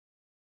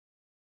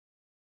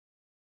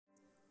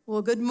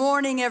Well, good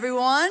morning,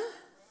 everyone.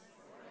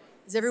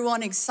 Is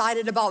everyone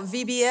excited about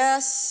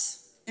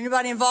VBS?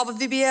 Anybody involved with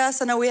VBS?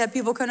 I know we had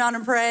people come out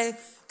and pray.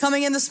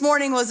 Coming in this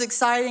morning was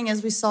exciting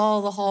as we saw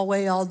the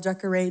hallway all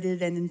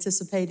decorated and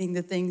anticipating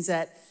the things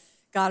that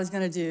God is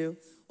going to do.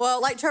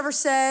 Well, like Trevor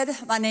said,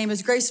 my name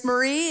is Grace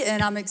Marie,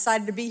 and I'm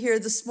excited to be here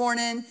this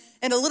morning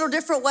in a little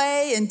different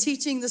way and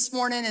teaching this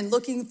morning and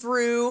looking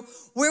through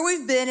where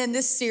we've been in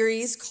this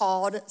series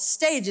called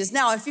Stages.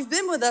 Now, if you've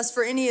been with us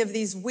for any of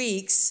these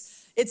weeks,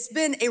 it's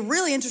been a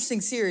really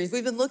interesting series.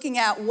 We've been looking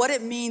at what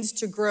it means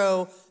to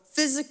grow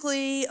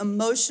physically,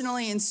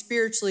 emotionally, and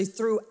spiritually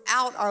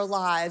throughout our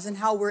lives and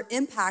how we're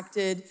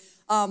impacted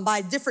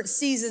by different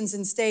seasons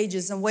and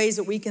stages and ways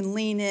that we can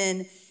lean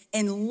in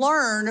and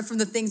learn from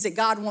the things that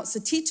God wants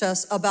to teach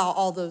us about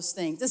all those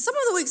things. And some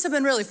of the weeks have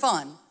been really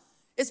fun.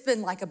 It's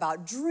been like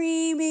about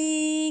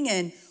dreaming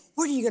and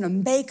what are you gonna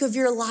make of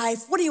your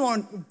life? What do you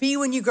want to be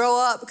when you grow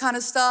up kind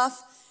of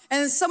stuff.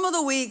 And then some of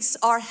the weeks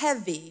are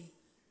heavy.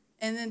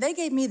 And then they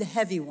gave me the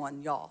heavy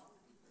one, y'all.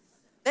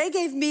 They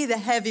gave me the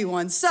heavy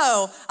one.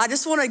 So I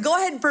just want to go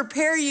ahead and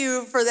prepare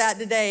you for that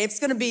today.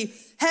 It's going to be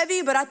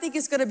heavy, but I think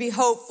it's going to be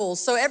hopeful.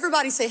 So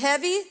everybody say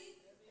heavy.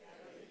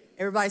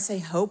 Everybody say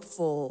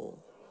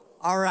hopeful.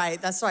 All right,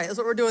 that's right. That's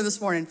what we're doing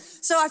this morning.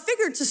 So I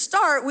figured to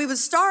start, we would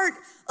start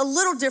a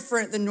little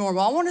different than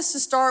normal. I want us to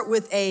start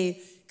with a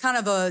kind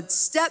of a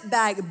step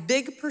back,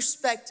 big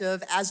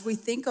perspective as we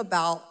think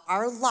about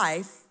our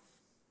life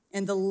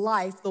and the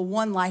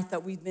one life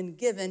that we've been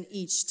given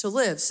each to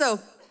live. So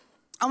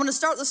I want to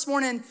start this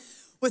morning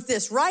with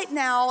this. Right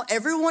now,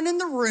 everyone in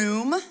the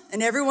room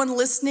and everyone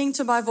listening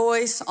to my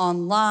voice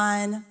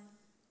online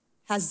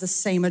has the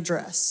same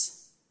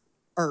address,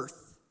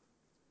 Earth.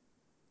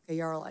 Okay,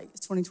 y'all are like,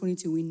 it's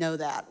 2022, we know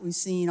that. We've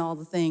seen all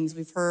the things,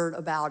 we've heard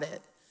about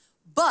it.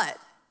 But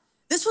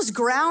this was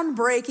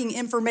groundbreaking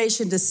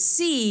information to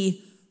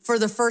see for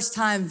the first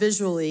time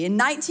visually. In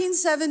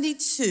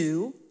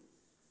 1972,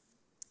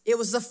 it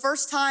was the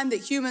first time that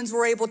humans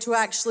were able to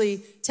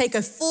actually take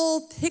a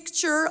full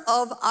picture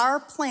of our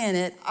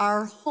planet,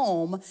 our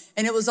home,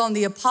 and it was on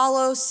the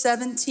Apollo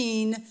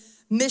 17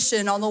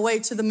 mission on the way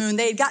to the moon.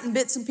 They had gotten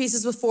bits and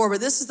pieces before,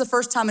 but this is the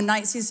first time in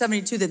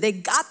 1972 that they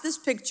got this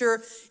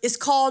picture. It's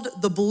called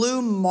the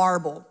Blue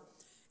Marble.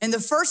 And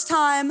the first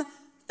time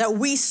that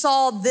we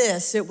saw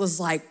this, it was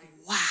like,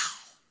 wow,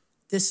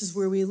 this is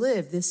where we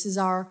live. This is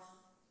our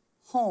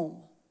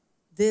home.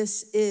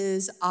 This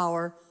is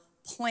our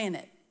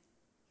planet.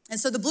 And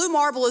so the Blue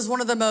Marble is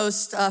one of the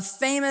most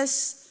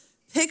famous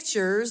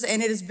pictures,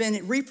 and it has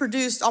been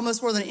reproduced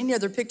almost more than any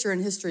other picture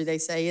in history, they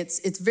say.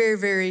 It's very,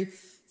 very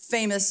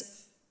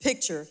famous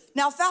picture.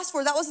 Now, fast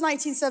forward, that was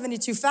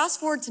 1972. Fast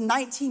forward to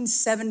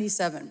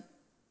 1977.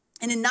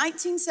 And in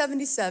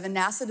 1977,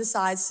 NASA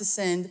decides to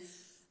send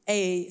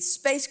a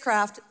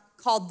spacecraft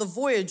called the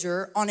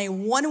Voyager on a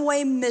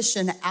one-way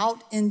mission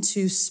out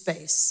into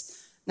space.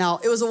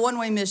 Now, it was a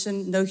one-way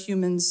mission. No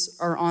humans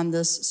are on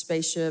this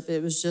spaceship.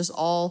 It was just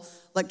all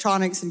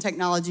electronics and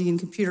technology and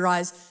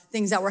computerized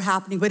things that were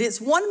happening. But its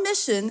one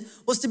mission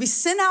was to be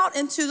sent out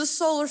into the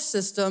solar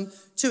system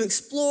to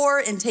explore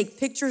and take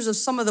pictures of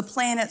some of the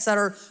planets that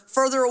are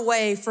further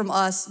away from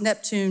us,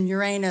 Neptune,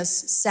 Uranus,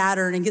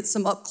 Saturn, and get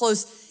some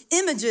up-close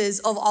images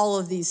of all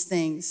of these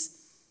things.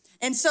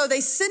 And so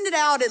they send it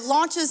out. It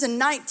launches in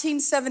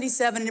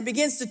 1977, and it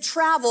begins to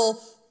travel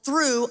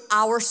through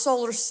our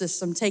solar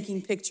system,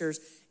 taking pictures.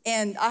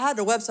 And I had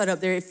the website up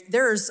there.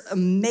 There's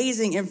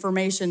amazing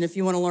information if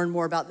you want to learn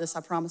more about this.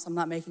 I promise I'm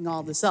not making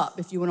all this up.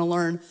 If you want to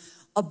learn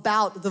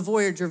about the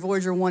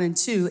Voyager 1 and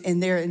 2,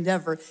 and their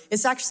endeavor.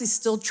 It's actually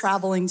still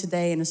traveling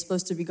today and is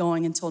supposed to be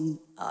going until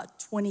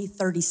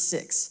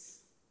 2036,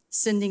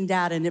 sending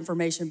data and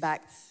information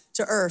back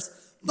to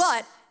Earth.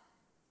 But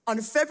on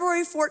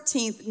February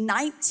 14th,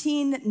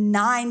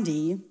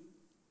 1990,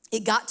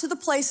 it got to the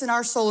place in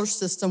our solar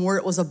system where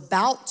it was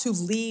about to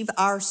leave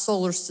our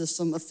solar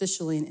system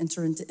officially and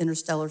enter into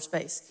interstellar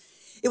space.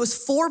 It was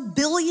 4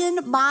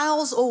 billion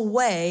miles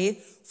away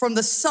from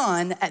the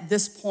sun at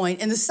this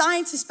point. And the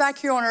scientists back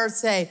here on Earth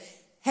say,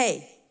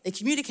 hey, they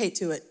communicate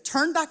to it,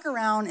 turn back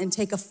around and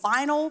take a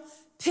final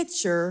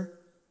picture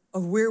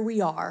of where we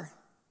are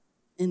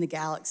in the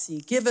galaxy.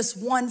 Give us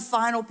one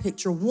final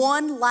picture,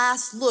 one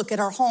last look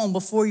at our home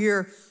before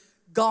you're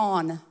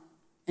gone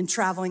and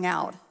traveling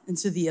out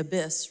into the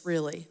abyss,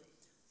 really.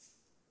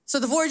 So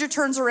the Voyager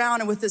turns around,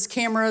 and with its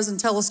cameras and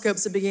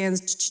telescopes, it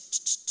begins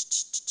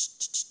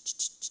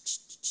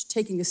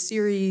taking a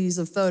series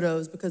of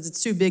photos because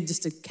it's too big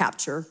just to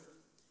capture.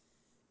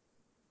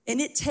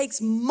 And it takes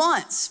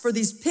months for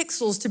these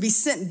pixels to be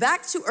sent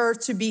back to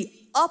Earth to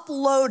be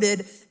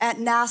uploaded at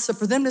NASA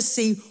for them to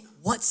see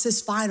what's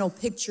this final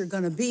picture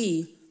gonna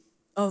be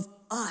of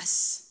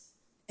us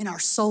in our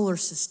solar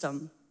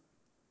system.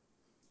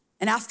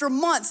 And after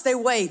months, they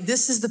wait.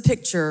 This is the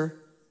picture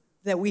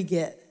that we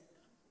get.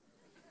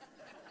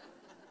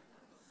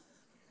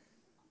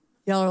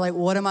 Y'all are like,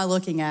 what am I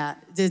looking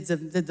at? Did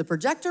the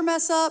projector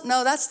mess up?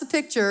 No, that's the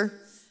picture.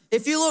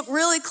 If you look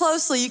really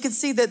closely, you can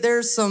see that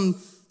there's some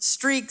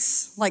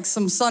streaks, like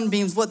some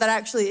sunbeams. What that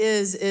actually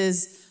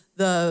is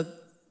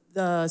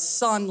the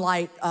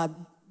sunlight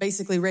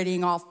basically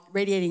radiating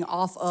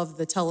off of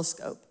the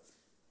telescope.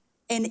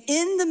 And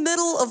in the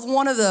middle of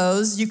one of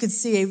those, you could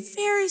see a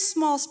very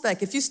small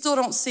speck. If you still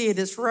don't see it,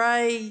 it's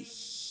right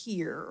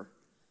here.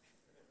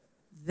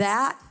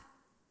 That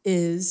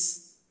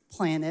is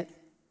planet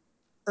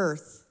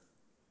Earth.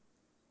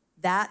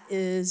 That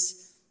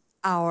is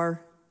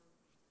our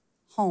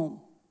home.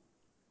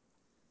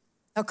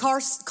 Now,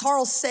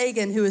 Carl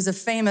Sagan, who is a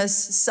famous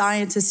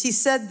scientist, he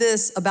said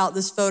this about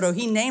this photo.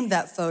 He named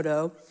that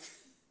photo,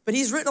 but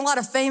he's written a lot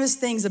of famous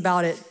things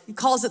about it. He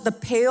calls it the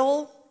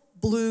pale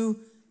blue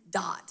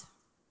dot.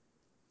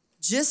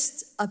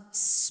 Just a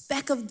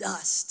speck of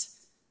dust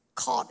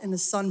caught in a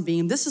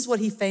sunbeam. This is what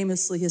he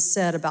famously has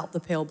said about the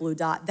pale blue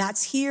dot.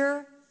 That's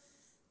here,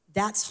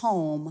 that's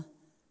home,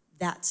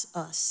 that's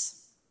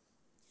us.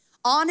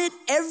 On it,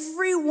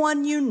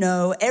 everyone you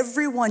know,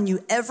 everyone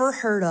you ever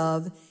heard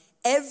of,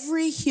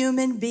 every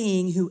human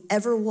being who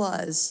ever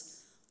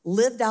was,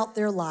 lived out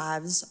their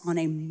lives on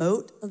a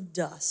mote of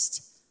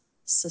dust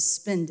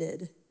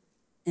suspended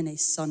in a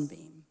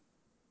sunbeam.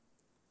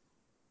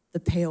 The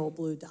pale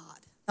blue dot.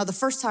 Now, the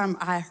first time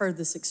I heard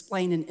this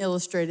explained and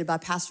illustrated by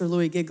Pastor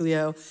Louis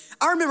Giglio,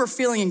 I remember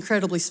feeling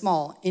incredibly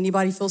small.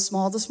 Anybody feel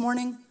small this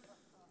morning?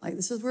 Like,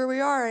 this is where we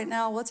are right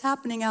now. What's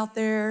happening out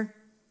there?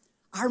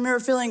 I remember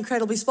feeling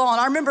incredibly small.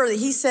 And I remember that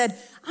he said,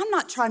 I'm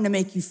not trying to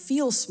make you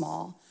feel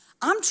small.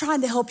 I'm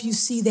trying to help you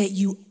see that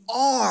you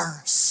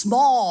are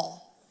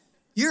small.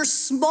 You're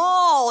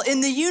small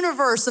in the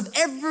universe of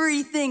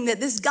everything that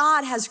this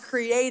God has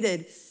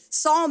created.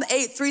 Psalm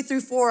 8,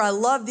 3-4, I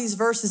love these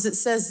verses. It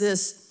says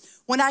this,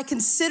 when I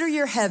consider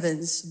your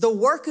heavens, the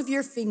work of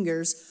your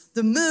fingers,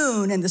 the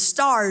moon and the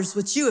stars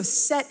which you have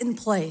set in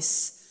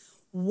place,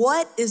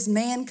 what is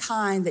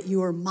mankind that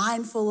you are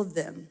mindful of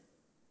them?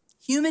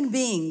 Human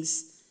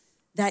beings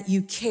that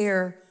you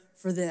care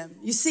for them.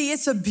 You see,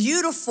 it's a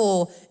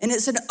beautiful and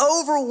it's an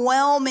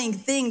overwhelming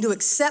thing to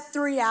accept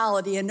the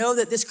reality and know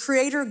that this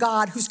creator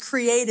God who's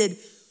created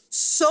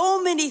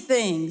so many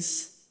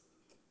things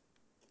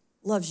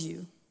loves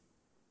you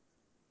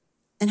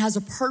and has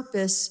a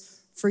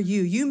purpose for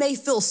you. You may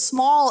feel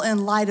small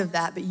in light of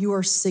that, but you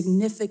are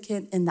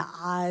significant in the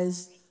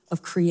eyes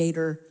of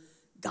creator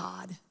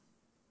God.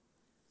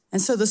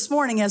 And so this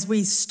morning, as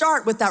we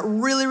start with that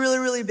really, really,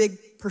 really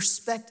big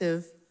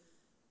perspective,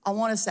 I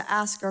want us to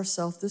ask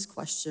ourselves this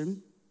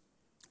question: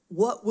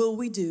 what will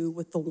we do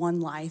with the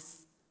one life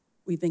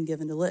we've been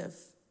given to live?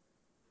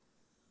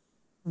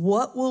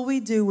 What will we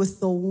do with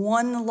the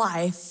one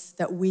life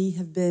that we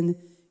have been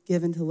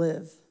given to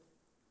live?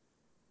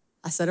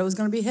 I said it was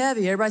gonna be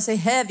heavy. Everybody say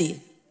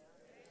heavy.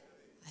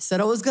 I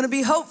said it was gonna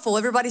be hopeful.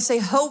 Everybody say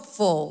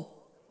hopeful.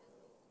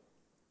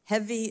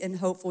 Heavy and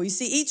hopeful. You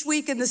see, each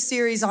week in this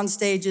series on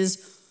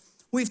stages,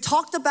 we've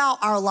talked about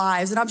our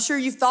lives, and I'm sure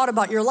you've thought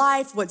about your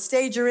life, what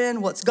stage you're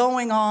in, what's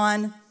going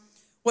on,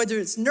 whether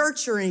it's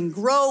nurturing,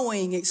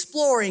 growing,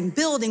 exploring,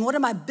 building. What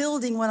am I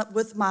building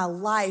with my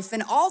life?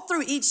 And all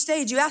through each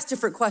stage, you ask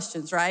different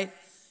questions, right?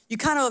 You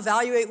kind of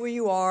evaluate where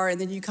you are,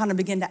 and then you kind of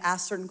begin to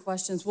ask certain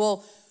questions.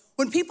 Well,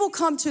 when people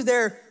come to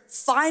their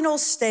final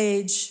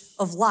stage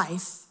of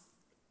life,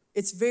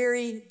 it's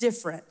very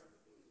different,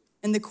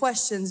 and the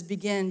questions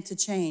begin to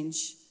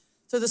change.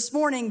 So this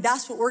morning,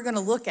 that's what we're gonna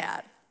look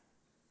at.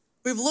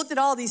 We've looked at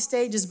all these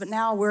stages, but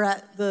now we're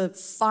at the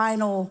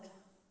final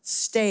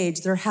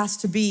stage. There has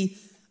to be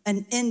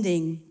an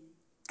ending.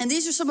 And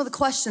these are some of the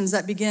questions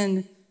that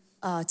begin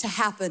to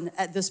happen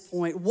at this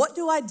point. What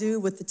do I do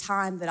with the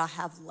time that I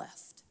have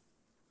left?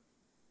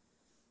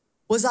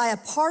 Was I a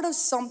part of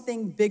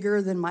something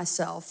bigger than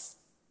myself?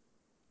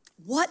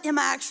 What am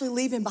I actually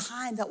leaving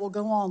behind that will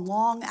go on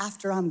long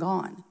after I'm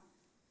gone?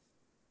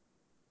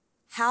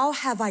 How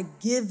have I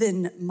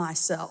given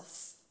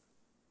myself?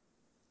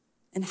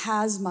 And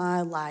has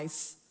my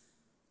life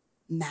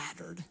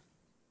mattered?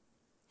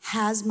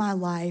 Has my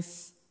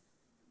life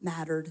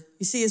mattered?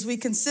 You see, as we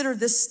consider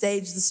this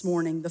stage this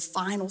morning, the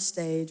final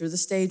stage or the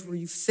stage where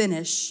you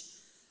finish,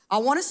 I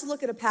want us to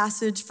look at a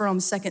passage from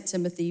 2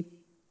 Timothy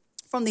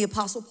from the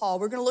Apostle Paul.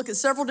 We're gonna look at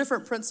several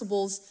different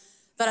principles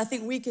that I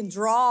think we can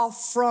draw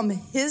from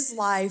his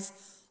life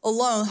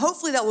alone.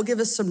 Hopefully that will give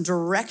us some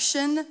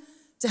direction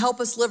to help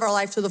us live our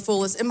life to the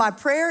fullest. And my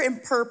prayer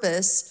and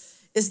purpose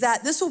is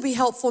that this will be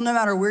helpful no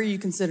matter where you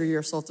consider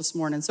yourself this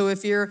morning. So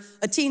if you're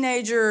a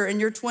teenager in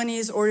your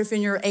 20s or if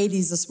in your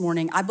 80s this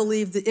morning, I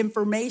believe the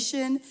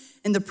information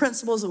and the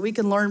principles that we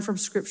can learn from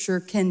Scripture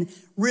can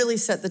really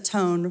set the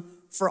tone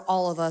for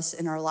all of us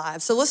in our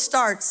lives. So let's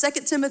start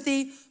 2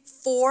 Timothy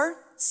 4,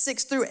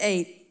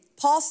 6-8.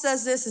 Paul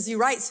says this as he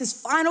writes his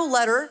final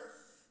letter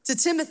to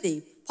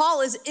Timothy.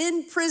 Paul is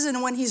in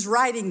prison when he's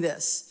writing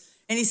this,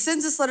 and he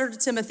sends this letter to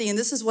Timothy, and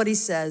this is what he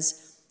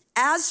says: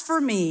 as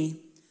for me,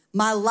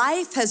 my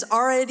life has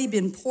already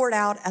been poured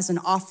out as an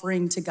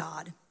offering to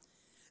God.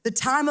 The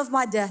time of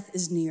my death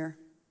is near.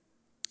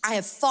 I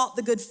have fought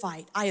the good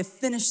fight. I have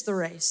finished the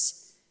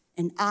race,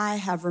 and I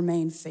have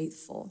remained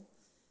faithful.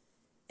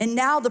 And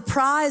now the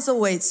prize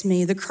awaits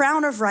me, the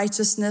crown of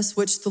righteousness,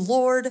 which the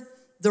Lord,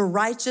 the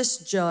righteous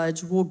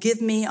judge will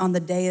give me on the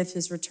day of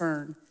his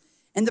return.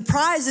 And the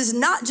prize is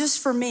not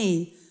just for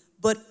me,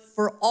 but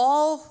for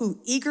all who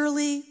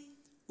eagerly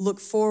look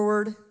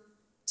forward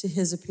to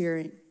his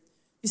appearing.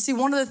 You see,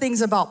 one of the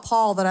things about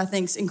Paul that I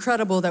think is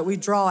incredible that we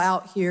draw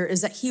out here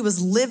is that he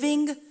was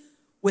living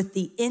with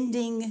the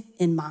ending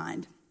in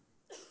mind.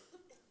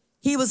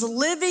 He was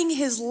living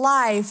his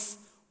life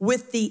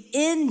with the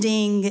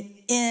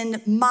ending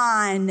in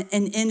mind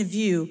and in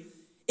view.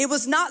 It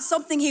was not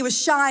something he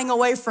was shying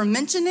away from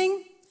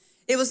mentioning.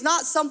 It was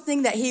not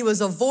something that he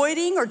was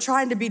avoiding or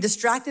trying to be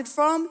distracted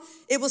from.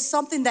 It was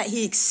something that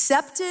he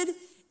accepted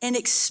and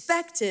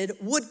expected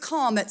would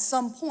come at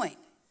some point.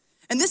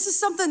 And this is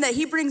something that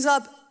he brings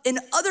up in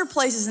other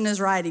places in his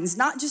writings,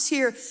 not just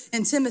here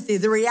in Timothy,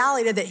 the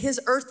reality that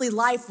his earthly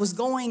life was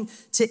going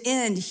to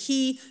end.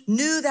 He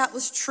knew that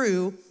was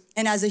true.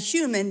 And as a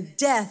human,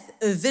 death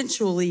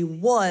eventually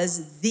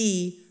was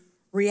the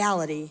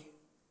reality.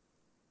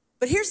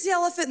 But here's the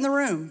elephant in the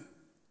room.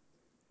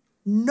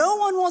 No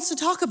one wants to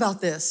talk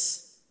about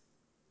this.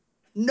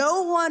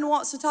 No one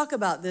wants to talk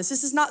about this.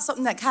 This is not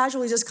something that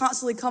casually just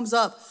constantly comes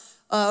up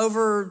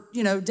over,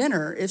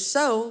 dinner. If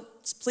so,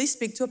 please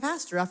speak to a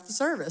pastor after the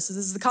service. This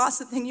is the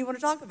constant thing you want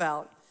to talk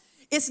about.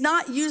 It's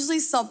not usually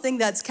something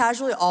that's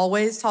casually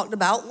always talked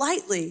about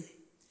lightly.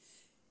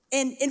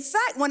 And in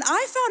fact, when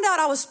I found out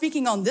I was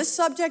speaking on this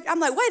subject, I'm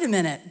like, wait a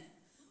minute.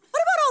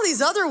 What about all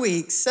these other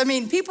weeks? I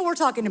mean, people were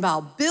talking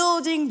about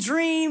building,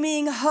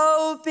 dreaming,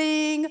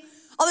 hoping,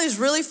 all these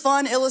really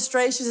fun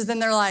illustrations. And then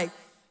they're like,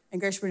 and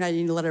Grace Brunette,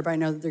 you need to let everybody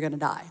know that they're going to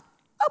die.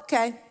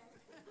 Okay,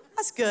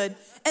 that's good.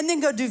 And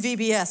then go do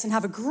VBS and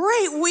have a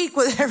great week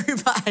with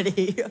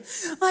everybody.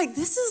 Like,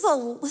 this is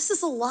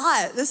a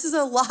lot. This is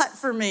a lot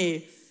for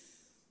me.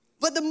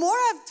 But the more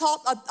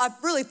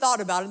I've really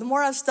thought about it, the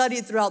more I've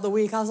studied throughout the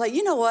week, I was like,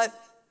 you know what?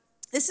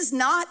 This is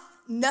not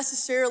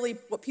necessarily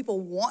what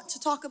people want to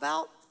talk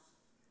about.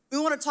 We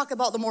want to talk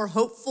about the more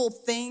hopeful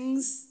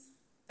things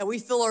that we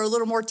feel are a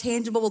little more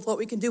tangible with what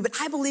we can do. But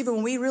I believe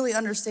when we really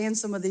understand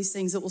some of these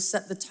things, it will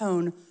set the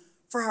tone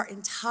for our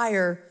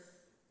entire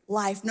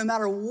life, no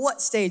matter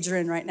what stage you're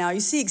in right now. You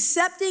see,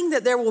 accepting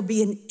that there will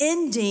be an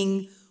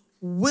ending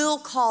will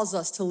cause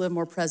us to live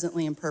more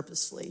presently and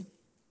purposefully.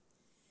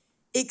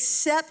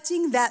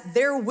 Accepting that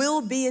there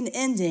will be an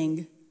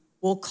ending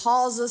will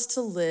cause us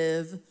to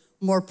live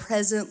more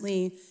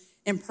presently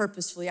and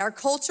purposefully. Our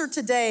culture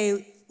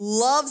today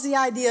loves the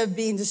idea of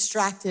being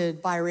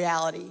distracted by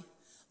reality,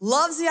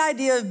 loves the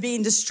idea of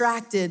being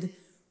distracted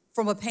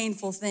from a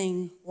painful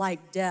thing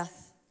like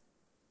death.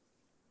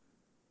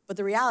 But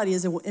the reality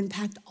is it will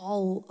impact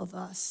all of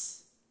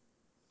us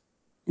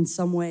in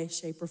some way,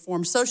 shape, or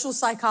form. Social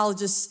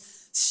psychologist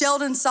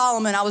Sheldon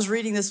Solomon, I was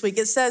reading this week,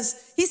 he says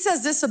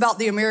this about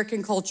the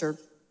American culture.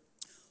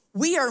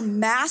 We are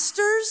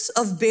masters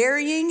of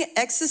burying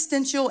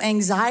existential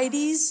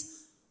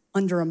anxieties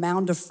under a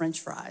mound of French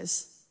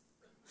fries.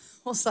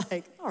 I was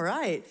like, all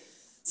right.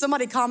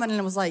 Somebody commented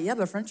and was like, yeah,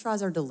 but French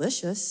fries are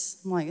delicious.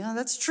 I'm like, yeah,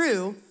 that's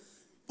true.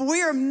 But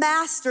we are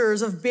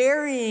masters of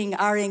burying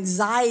our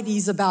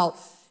anxieties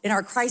in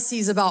our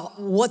crises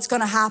about what's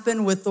gonna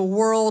happen with the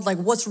world, like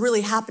what's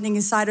really happening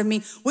inside of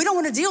me. We don't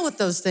wanna deal with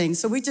those things,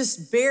 so we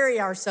just bury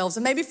ourselves.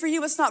 And maybe for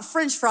you, it's not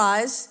French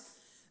fries.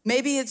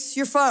 Maybe it's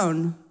your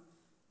phone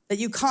that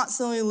you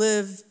constantly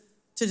live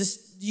to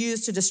just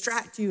use to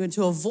distract you and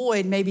to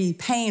avoid maybe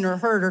pain or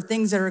hurt or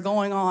things that are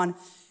going on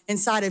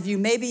inside of you.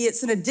 Maybe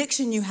it's an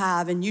addiction you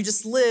have and you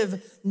just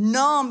live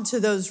numb to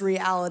those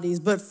realities.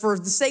 But for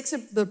the sakes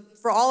of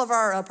for all of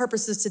our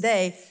purposes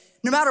today,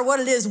 no matter what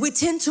it is, we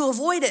tend to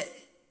avoid it.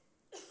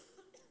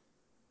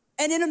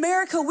 And in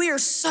America, we are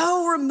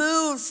so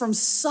removed from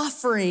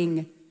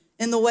suffering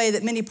in the way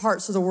that many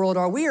parts of the world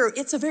are.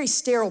 It's a very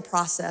sterile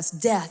process,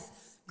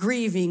 death,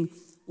 grieving,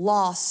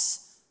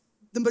 loss.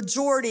 The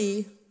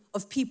majority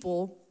of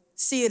people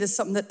see it as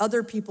something that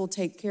other people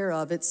take care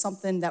of. It's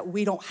something that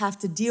we don't have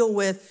to deal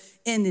with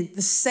in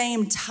the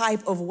same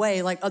type of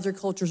way, like other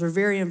cultures are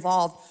very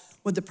involved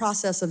with the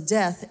process of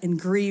death and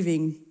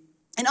grieving.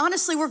 And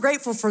honestly, we're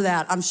grateful for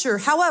that, I'm sure.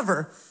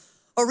 However,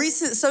 a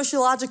recent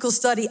sociological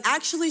study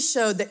actually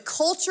showed that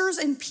cultures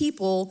and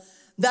people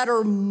that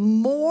are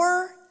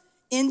more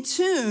in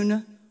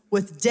tune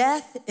with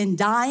death and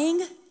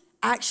dying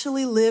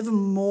actually live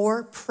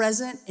more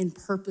present and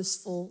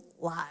purposeful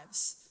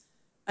lives.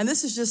 And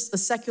this is just a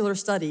secular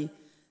study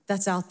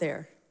that's out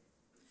there.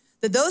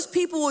 That those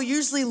people will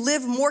usually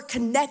live more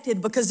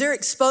connected because they're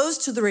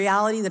exposed to the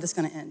reality that it's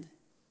gonna end.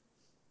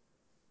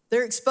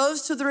 They're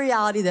exposed to the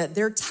reality that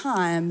their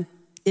time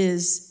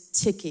is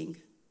ticking.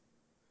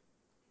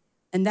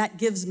 And that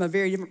gives them a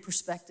very different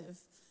perspective.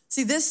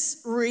 See,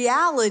 this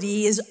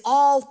reality is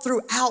all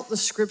throughout the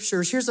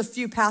scriptures. Here's a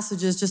few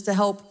passages just to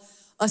help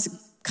us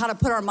kind of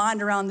put our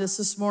mind around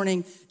this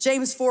morning.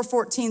 James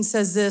 4:14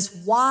 says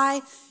this,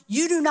 why?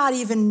 You do not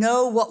even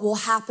know what will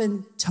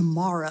happen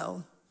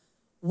tomorrow.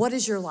 What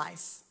is your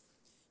life?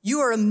 You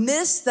are a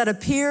mist that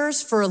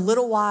appears for a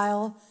little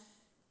while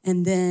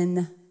and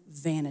then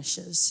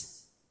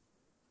vanishes.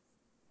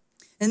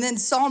 And then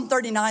Psalm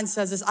 39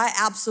 says this. I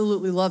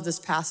absolutely love this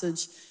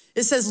passage.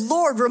 It says,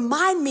 Lord,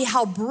 remind me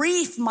how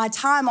brief my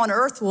time on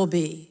earth will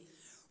be.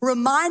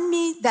 Remind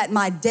me that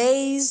my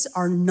days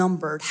are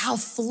numbered, how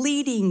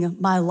fleeting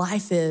my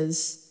life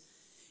is.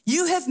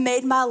 You have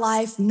made my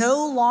life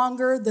no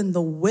longer than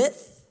the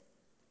width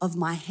of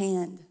my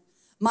hand.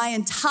 My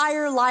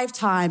entire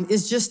lifetime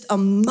is just a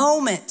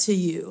moment to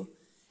you.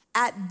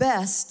 At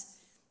best,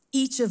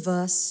 each of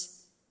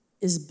us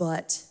is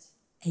but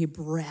a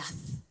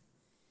breath.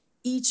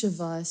 Each of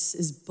us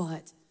is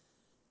but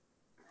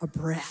a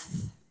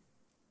breath.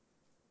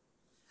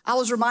 I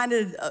was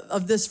reminded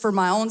of this for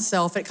my own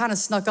self. It kind of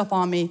snuck up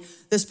on me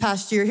this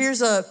past year.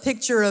 Here's a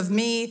picture of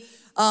me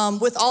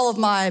with all of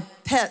my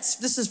pets.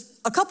 This is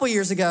a couple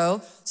years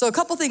ago. So a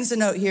couple things to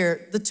note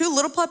here. The two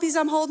little puppies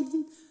I'm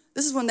holding,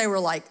 this is when they were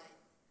like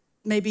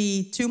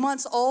maybe 2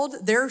 months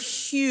old. They're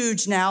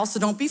huge now, so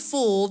don't be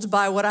fooled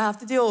by what I have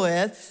to deal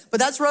with. But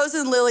that's Rose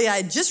and Lily.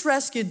 I just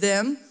rescued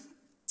them.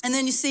 And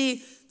then you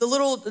see the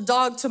little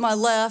dog to my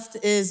left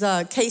is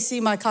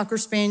Casey, my Cocker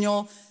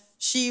Spaniel.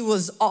 She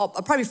was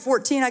probably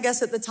 14, I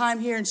guess, at the time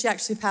here, and she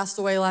actually passed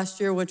away last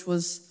year, which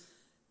was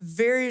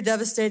very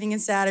devastating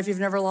and sad. If you've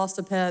never lost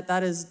a pet,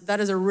 that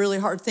is a really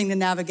hard thing to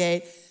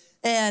navigate.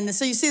 And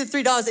so you see the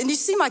three dogs, and you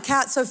see my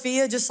cat,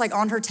 Sophia, just like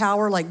on her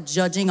tower, like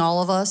judging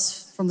all of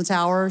us from the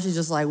tower. She's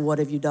just like, what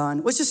have you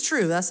done? Which is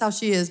true, that's how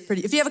she is.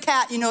 If you have a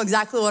cat, you know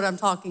exactly what I'm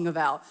talking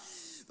about.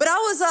 But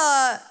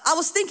I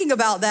was thinking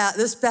about that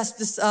this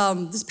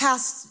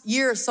past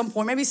year at some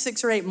point, maybe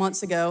 6 or 8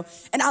 months ago,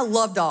 and I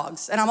love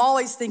dogs. And I'm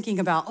always thinking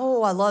about,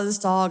 oh, I love this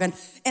dog. And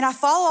I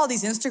follow all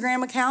these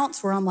Instagram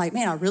accounts where I'm like,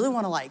 man, I really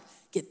want to like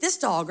get this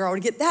dog or I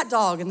want to get that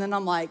dog. And then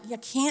I'm like, yeah, I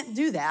can't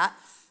do that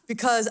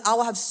because I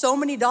will have so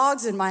many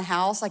dogs in my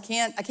house. I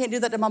can't do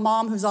that to my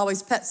mom who's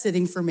always pet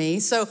sitting for me.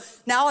 So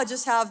now I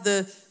just have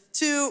the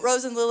two,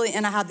 Rose and Lily,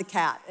 and I have the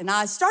cat. And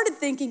I started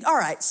thinking, all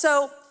right,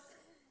 so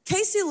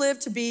Casey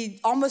lived to be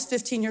almost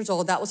 15 years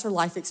old. That was her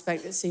life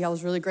expectancy. I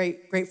was really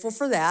grateful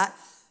for that.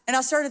 And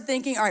I started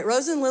thinking, all right,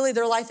 Rose and Lily,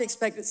 their life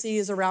expectancy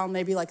is around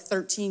maybe like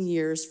 13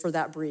 years for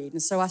that breed.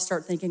 And so I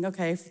start thinking,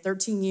 okay, for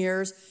 13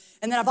 years.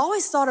 And then I've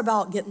always thought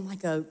about getting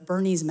like a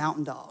Bernese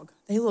Mountain Dog.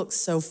 They look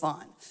so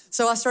fun.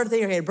 So I started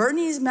thinking, okay,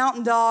 Bernese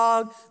Mountain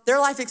Dog, their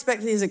life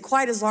expectancy isn't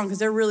quite as long because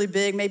they're really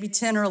big, maybe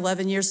 10 or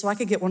 11 years. So I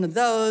could get one of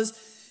those.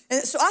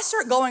 And so I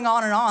start going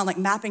on and on, like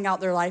mapping out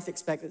their life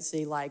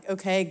expectancy. Like,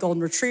 okay,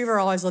 golden retriever,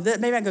 I always loved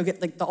it. Maybe I go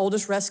get like the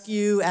oldest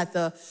rescue at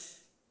the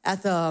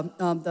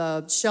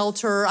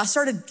shelter. I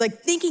started like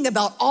thinking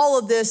about all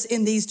of this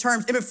in these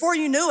terms. And before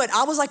you knew it,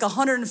 I was like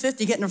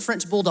 150 getting a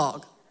French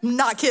bulldog. I'm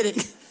not kidding.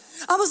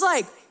 I was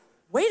like,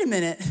 wait a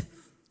minute.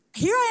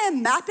 Here I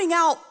am mapping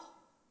out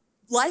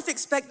life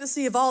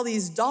expectancy of all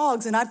these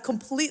dogs, and I've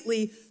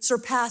completely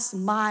surpassed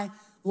my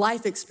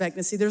life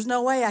expectancy. There's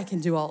no way I can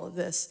do all of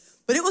this.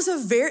 But it was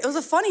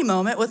a funny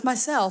moment with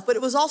myself, but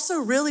it was also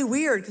really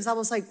weird because I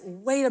was like,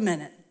 wait a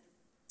minute,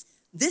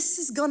 this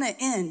is gonna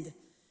end.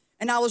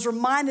 And I was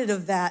reminded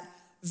of that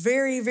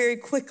very, very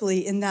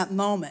quickly in that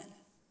moment.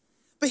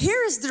 But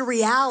here is the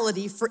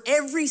reality for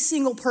every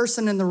single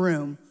person in the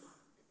room.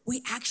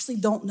 We actually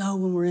don't know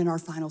when we're in our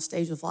final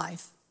stage of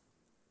life.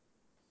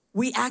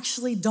 We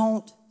actually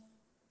don't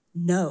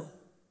know.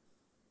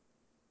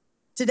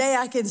 Today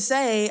I can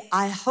say,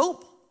 I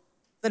hope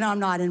that I'm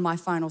not in my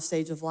final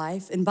stage of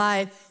life. And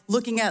by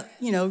looking at,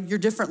 your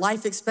different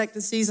life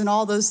expectancies and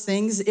all those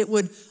things, it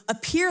would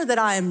appear that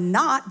I am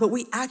not, but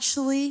we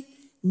actually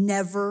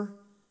never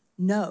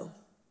know.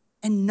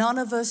 And none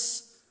of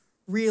us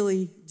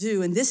really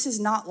do. And this is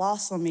not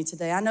lost on me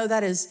today. I know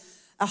that is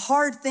a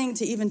hard thing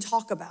to even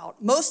talk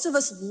about. Most of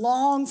us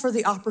long for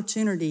the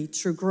opportunity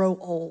to grow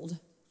old.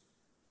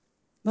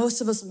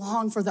 Most of us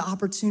long for the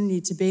opportunity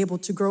to be able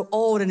to grow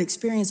old and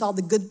experience all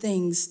the good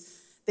things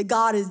that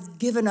God has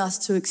given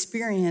us to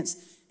experience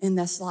in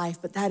this life,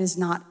 but that is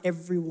not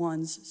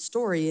everyone's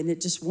story, and it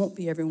just won't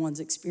be everyone's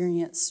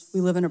experience.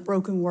 We live in a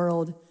broken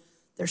world.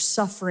 There's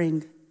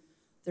suffering,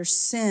 there's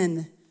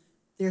sin,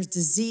 there's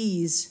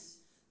disease,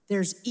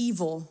 there's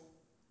evil.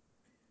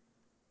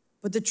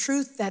 But the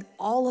truth that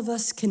all of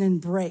us can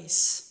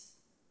embrace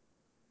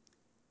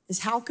is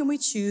how can we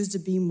choose to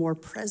be more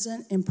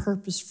present and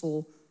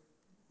purposeful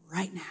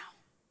right now,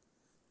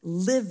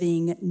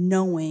 living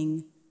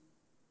knowing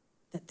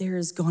that there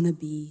is gonna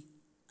be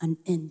an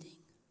ending.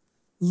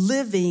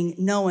 Living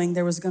knowing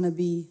there was gonna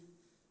be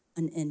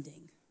an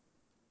ending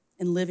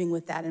and living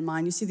with that in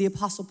mind. You see, the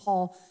Apostle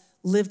Paul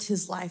lived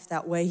his life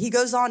that way. He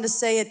goes on to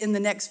say it in the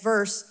next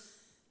verse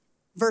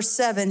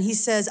 7. He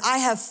says, I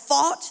have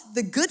fought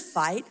the good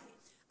fight,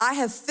 I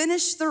have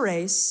finished the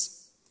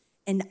race,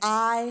 and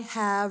I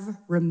have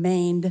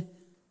remained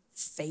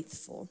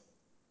faithful.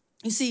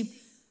 You see,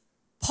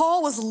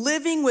 Paul was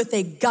living with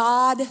a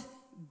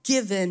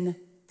God-given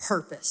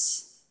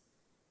purpose.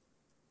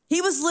 He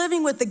was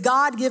living with the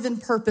God-given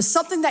purpose,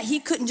 something that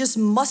he couldn't just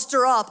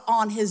muster up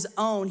on his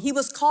own. He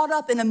was caught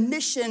up in a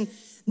mission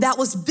that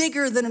was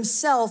bigger than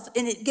himself,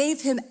 and it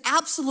gave him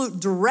absolute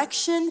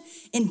direction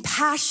and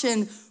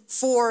passion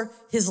for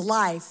his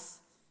life.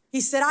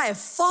 He said, I have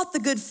fought the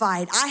good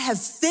fight. I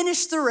have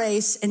finished the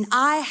race, and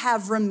I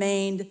have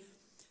remained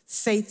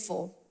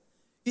faithful.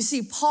 You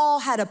see, Paul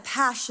had a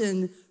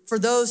passion for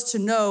those to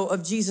know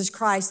of Jesus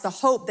Christ, the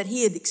hope that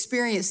he had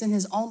experienced in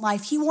his own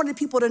life. He wanted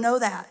people to know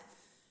that.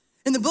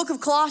 In the book of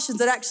Colossians,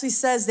 it actually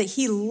says that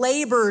he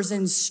labors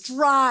and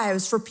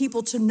strives for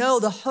people to know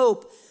the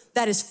hope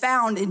that is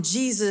found in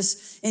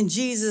Jesus and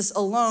Jesus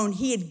alone.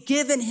 He had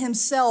given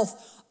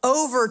himself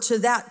over to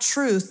that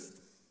truth.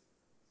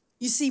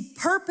 You see,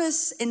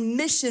 purpose and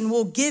mission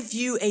will give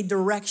you a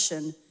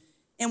direction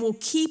and will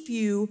keep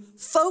you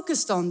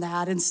focused on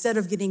that instead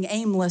of getting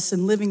aimless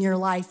and living your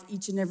life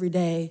each and every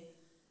day,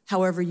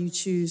 however you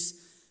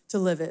choose to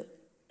live it.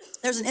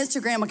 There's an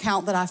Instagram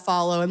account that I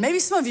follow, and maybe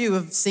some of you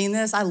have seen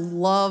this. I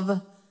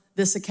love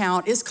this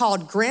account. It's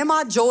called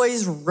Grandma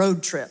Joy's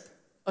Road Trip,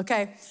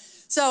 okay?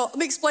 So let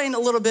me explain a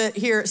little bit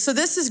here. So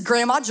this is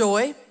Grandma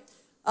Joy,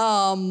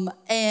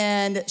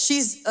 and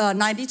she's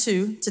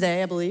 92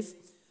 today, I believe,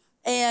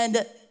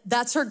 and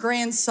that's her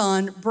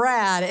grandson,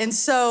 Brad. And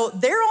so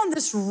they're on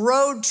this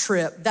road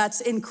trip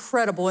that's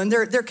incredible, and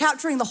they're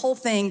capturing the whole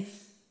thing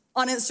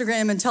on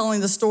Instagram and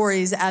telling the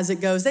stories as it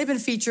goes. They've been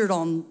featured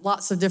on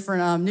lots of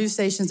different news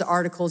stations,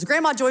 articles,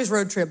 Grandma Joy's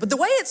road trip. But the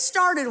way it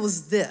started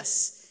was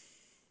this.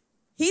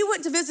 He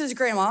went to visit his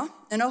grandma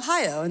in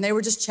Ohio, and they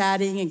were just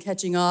chatting and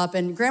catching up.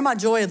 And Grandma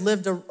Joy had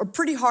lived a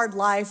pretty hard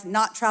life,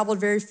 not traveled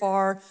very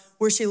far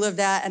where she lived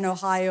at in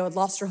Ohio, had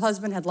lost her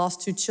husband, had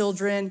lost 2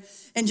 children,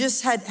 and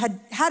just had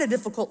a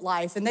difficult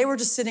life. And they were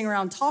just sitting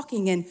around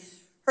talking, and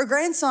her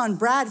grandson,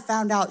 Brad,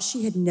 found out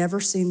she had never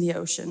seen the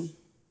ocean,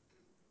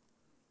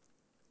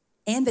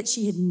 and that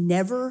she had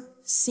never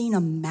seen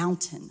a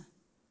mountain.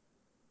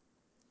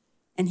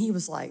 And he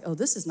was like, oh,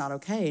 this is not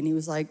okay. And he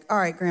was like, all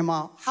right,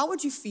 Grandma, how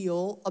would you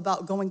feel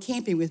about going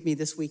camping with me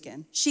this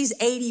weekend? She's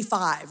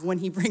 85 when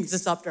he brings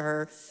this up to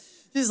her.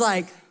 She's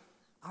like,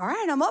 all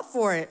right, I'm up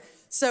for it.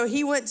 So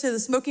he went to the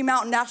Smoky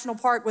Mountain National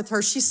Park with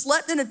her. She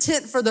slept in a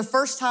tent for the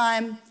first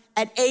time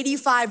at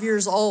 85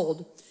 years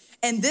old.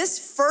 And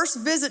this first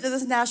visit to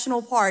this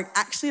national park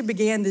actually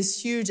began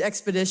this huge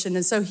expedition.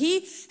 And so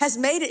he has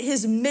made it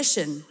his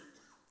mission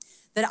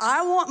that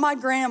I want my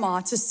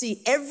grandma to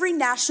see every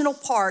national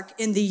park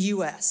in the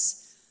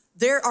U.S.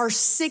 There are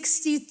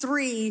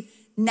 63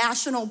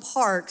 national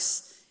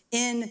parks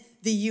in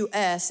the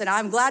U.S. And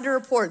I'm glad to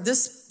report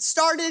this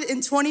started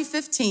in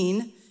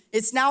 2015.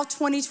 It's now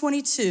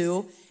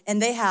 2022,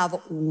 and they have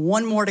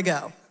one more to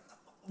go,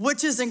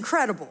 which is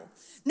incredible.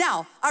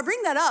 Now, I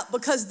bring that up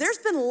because there's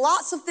been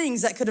lots of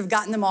things that could have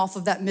gotten them off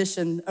of that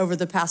mission over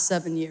the past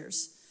 7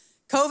 years.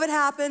 COVID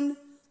happened.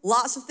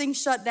 Lots of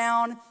things shut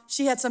down.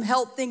 She had some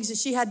health things that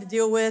she had to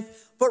deal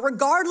with. But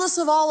regardless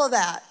of all of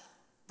that,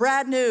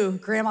 Brad knew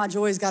Grandma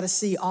Joy's got to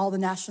see all the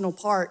national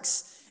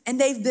parks. And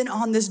they've been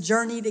on this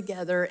journey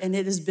together, and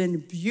it has been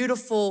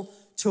beautiful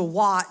to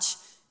watch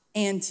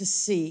and to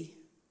see.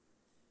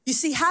 You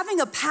see, having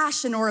a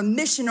passion or a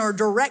mission or a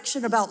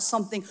direction about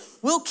something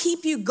will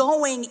keep you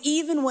going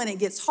even when it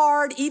gets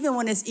hard, even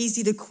when it's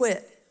easy to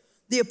quit.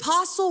 The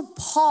Apostle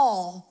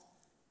Paul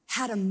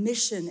had a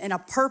mission and a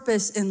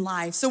purpose in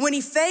life. So when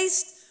he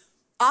faced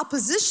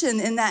opposition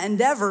in that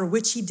endeavor,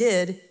 which he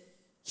did,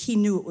 he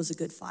knew it was a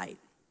good fight.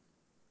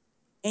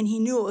 And he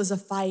knew it was a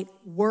fight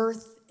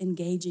worth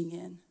engaging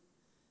in.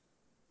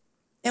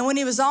 And when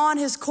he was on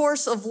his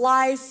course of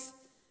life,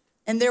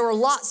 and there were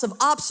lots of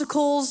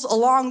obstacles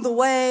along the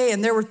way,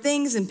 and there were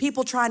things and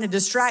people trying to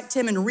distract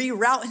him and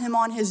reroute him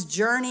on his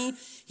journey,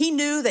 he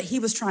knew that he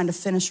was trying to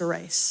finish a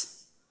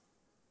race.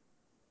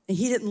 And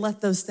he didn't let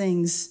those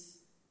things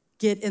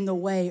get in the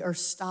way or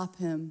stop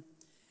him.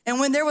 And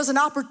when there was an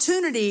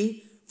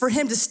opportunity for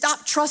him to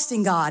stop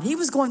trusting God, he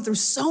was going through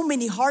so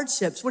many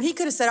hardships when he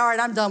could have said, all right,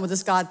 I'm done with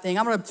this God thing.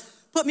 I'm gonna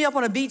put me up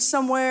on a beach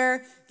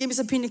somewhere, give me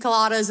some pina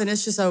coladas, and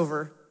it's just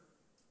over.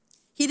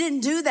 He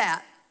didn't do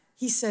that.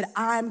 He said,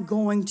 I'm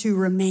going to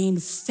remain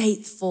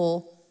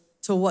faithful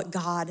to what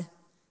God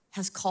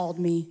has called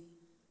me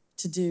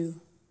to do.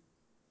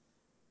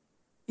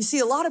 You see,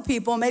 a lot of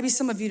people, maybe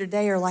some of you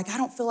today are like, I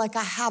don't feel like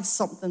I have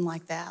something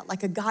like that,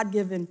 like a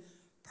God-given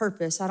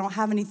purpose. I don't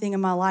have anything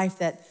in my life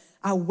that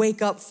I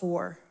wake up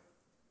for.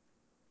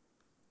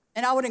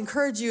 And I would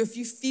encourage you, if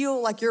you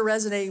feel like you're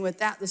resonating with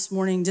that this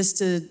morning,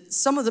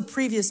 some of the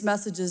previous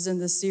messages in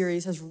this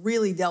series has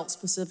really dealt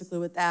specifically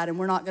with that, and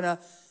we're not gonna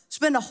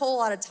spend a whole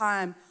lot of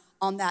time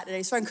on that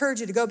today. So I encourage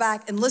you to go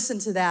back and listen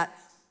to that.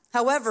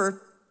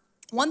 However,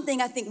 one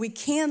thing I think we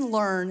can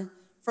learn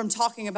from talking about